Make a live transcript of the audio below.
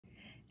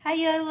Hi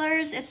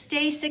yodelers, it's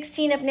day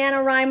 16 of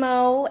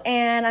NaNoWriMo,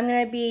 and I'm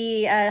going to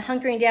be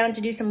hunkering down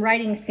to do some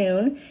writing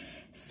soon,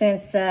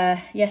 since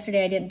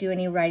yesterday I didn't do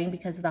any writing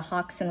because of the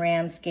Hawks and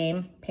Rams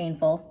game.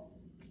 Painful.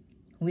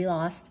 We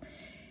lost.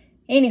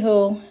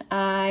 Anywho,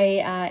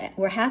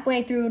 we're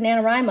halfway through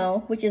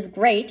NaNoWriMo, which is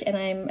great, and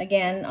I'm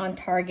again on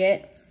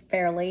target,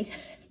 fairly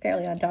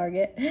on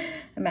target.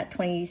 I'm at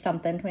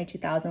 20-something,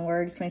 22,000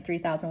 words,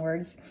 23,000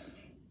 words.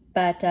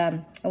 But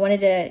I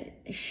wanted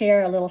to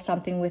share a little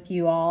something with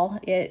you all.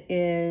 It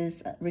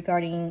is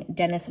regarding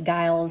Dennis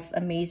Giles'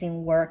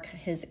 amazing work,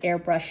 his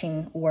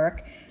airbrushing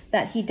work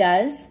that he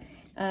does.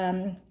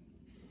 So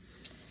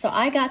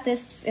I got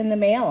this in the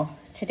mail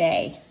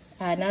today.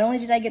 Not only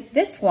did I get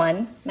this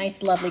one,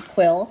 nice lovely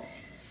quill,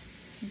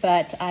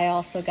 but I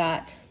also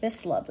got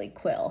this lovely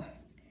quill.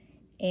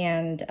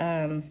 And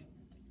I'm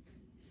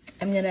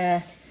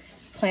gonna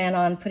plan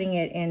on putting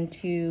it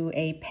into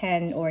a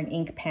pen or an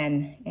ink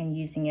pen and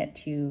using it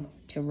to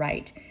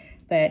write.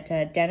 But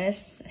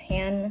Dennis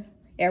hand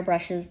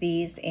airbrushes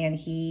these, and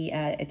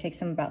it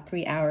takes him about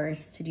 3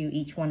 hours to do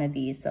each one of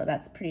these, so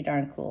that's pretty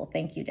darn cool.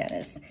 Thank you,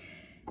 Dennis.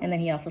 And then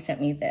he also sent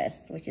me this,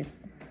 which is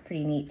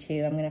pretty neat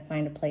too. I'm gonna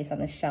find a place on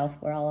the shelf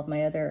where all of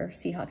my other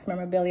Seahawks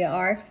memorabilia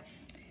are.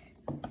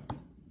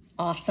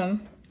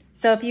 Awesome.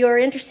 So if you're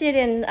interested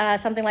in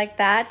something like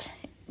that,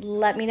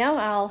 let me know.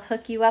 I'll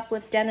hook you up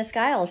with Dennis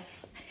Giles.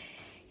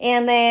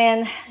 And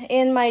then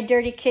in my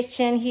dirty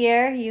kitchen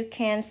here, you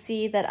can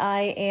see that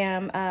I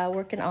am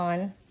working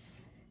on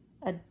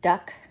a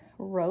duck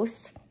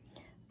roast.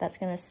 That's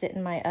gonna sit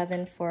in my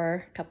oven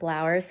for a couple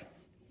hours.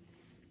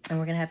 And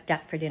we're gonna have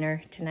duck for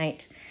dinner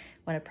tonight,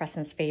 one of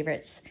Preston's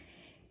favorites.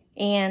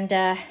 And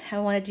I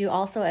wanna do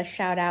also a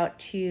shout out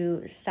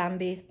to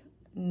Sambath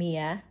Meas.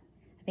 I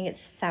think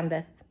it's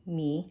Sambath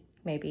Meas,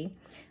 maybe.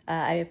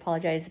 I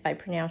apologize if I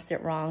pronounced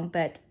it wrong,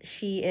 but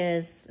she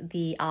is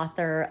the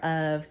author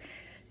of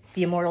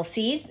The Immortal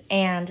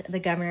and The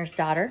Governor's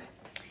Daughter.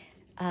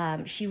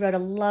 She wrote a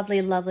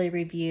lovely, lovely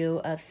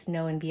review of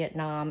snow in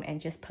Vietnam and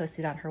just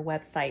posted on her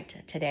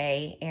website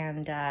today.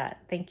 And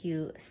thank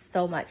you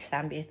so much,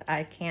 Sambath.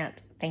 I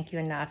can't thank you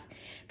enough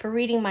for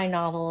reading my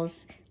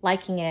novels,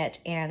 liking it,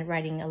 and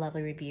writing a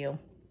lovely review.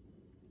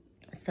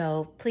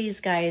 So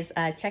please, guys,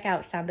 check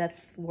out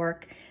Sambath's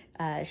work.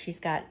 She's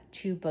got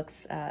 2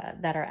 books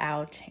that are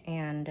out,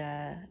 and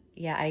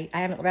yeah, I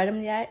haven't read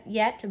them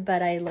yet,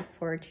 but I look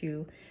forward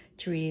to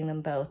reading them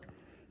both.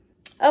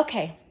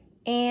 Okay,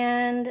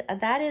 and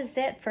that is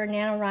it for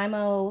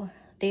NaNoWriMo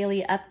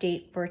daily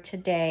update for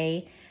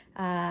today.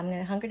 I'm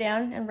gonna hunker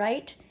down and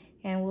write,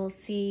 and we'll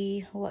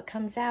see what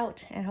comes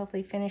out, and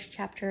hopefully finish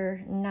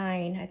chapter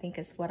 9, I think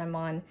is what I'm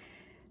on,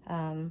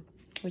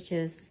 which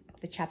is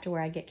the chapter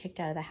where I get kicked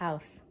out of the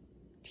house.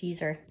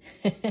 Teaser.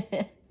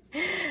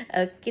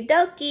 Okie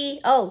dokie.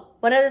 Oh,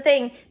 one other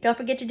thing. Don't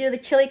forget to do the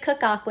chili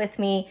cook-off with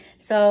me.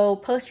 So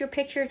post your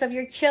pictures of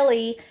your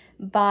chili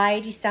by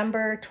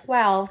December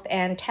 12th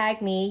and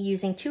tag me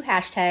using 2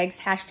 hashtags,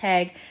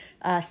 hashtag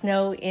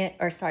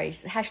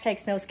hashtag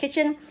Snow's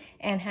Kitchen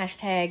and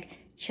hashtag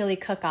chili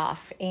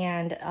cook-off.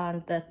 And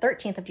on the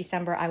 13th of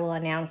December, I will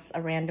announce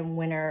a random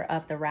winner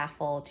of the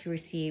raffle to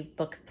receive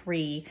book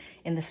 3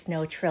 in the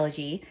Snow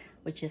trilogy,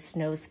 which is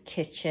Snow's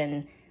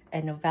Kitchen,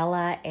 a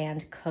novella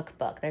and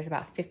cookbook. There's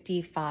about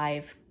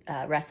 55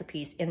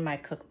 recipes in my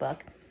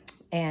cookbook,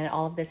 and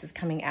all of this is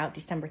coming out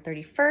December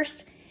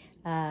 31st.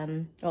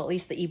 Well, at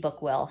least the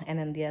ebook will, and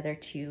then the other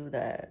 2,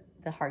 the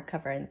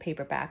hardcover and the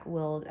paperback,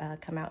 will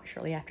come out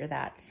shortly after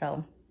that.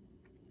 So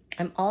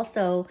I'm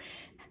also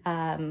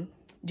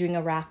doing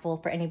a raffle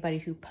for anybody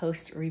who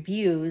posts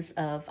reviews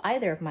of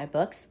either of my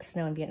books,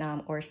 Snow in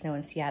Vietnam or Snow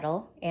in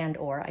Seattle,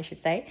 or I should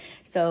say.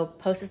 So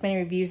post as many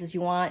reviews as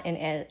you want, and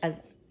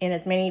in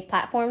as many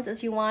platforms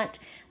as you want.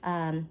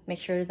 Make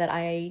sure that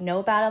I know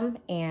about them,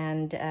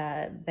 and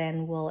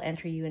then we'll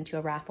enter you into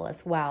a raffle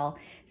as well.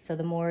 So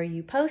the more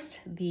you post,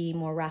 the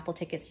more raffle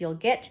tickets you'll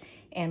get.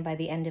 And by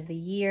the end of the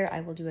year,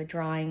 I will do a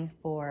drawing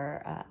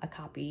for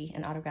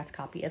an autographed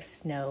copy of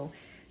Snow's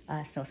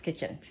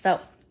Kitchen.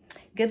 So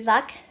good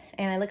luck,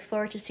 and I look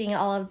forward to seeing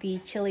all of the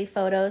chili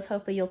photos.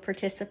 Hopefully you'll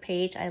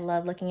participate. I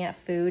love looking at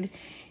food.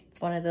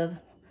 It's one of the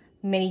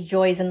many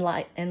joys in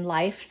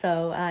life.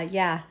 So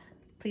yeah,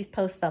 please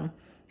post them.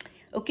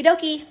 Okie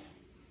dokie.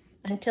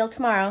 Until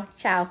tomorrow.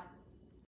 Ciao.